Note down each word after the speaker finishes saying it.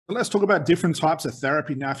But let's talk about different types of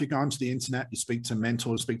therapy. Now, if you go onto the internet, you speak to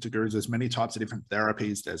mentors, speak to gurus, there's many types of different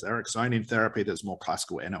therapies. There's Ericksonian therapy, there's more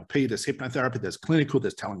classical NLP, there's hypnotherapy, there's clinical,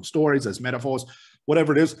 there's telling stories, there's metaphors,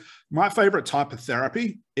 whatever it is. My favorite type of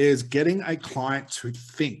therapy is getting a client to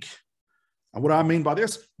think. And what I mean by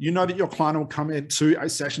this, you know that your client will come into a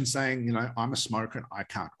session saying, you know, I'm a smoker and I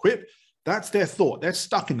can't quit. That's their thought. They're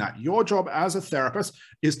stuck in that. Your job as a therapist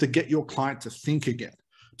is to get your client to think again,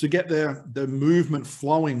 to get the movement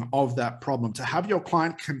flowing of that problem, to have your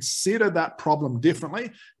client consider that problem differently.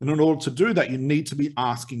 And in order to do that, you need to be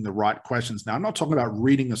asking the right questions. Now, I'm not talking about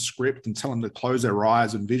reading a script and telling them to close their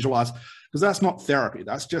eyes and visualize, because that's not therapy.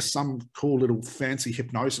 That's just some cool little fancy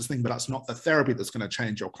hypnosis thing, but that's not the therapy that's going to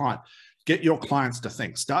change your client. Get your clients to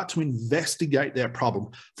think. Start to investigate their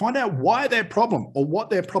problem. Find out why their problem or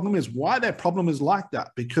what their problem is, why their problem is like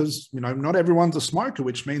that. Because, you know, not everyone's a smoker,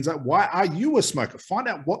 which means that why are you a smoker? Find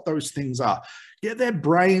out what those things are. Get their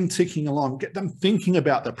brain ticking along. Get them thinking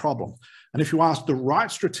about the problem. And if you ask the right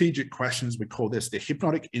strategic questions, we call this the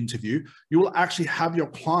hypnotic interview, you will actually have your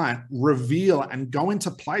client reveal and go into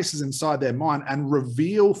places inside their mind and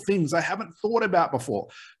reveal things they haven't thought about before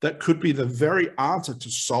that could be the very answer to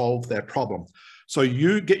solve their problem. So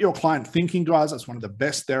you get your client thinking, guys. That's one of the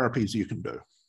best therapies you can do.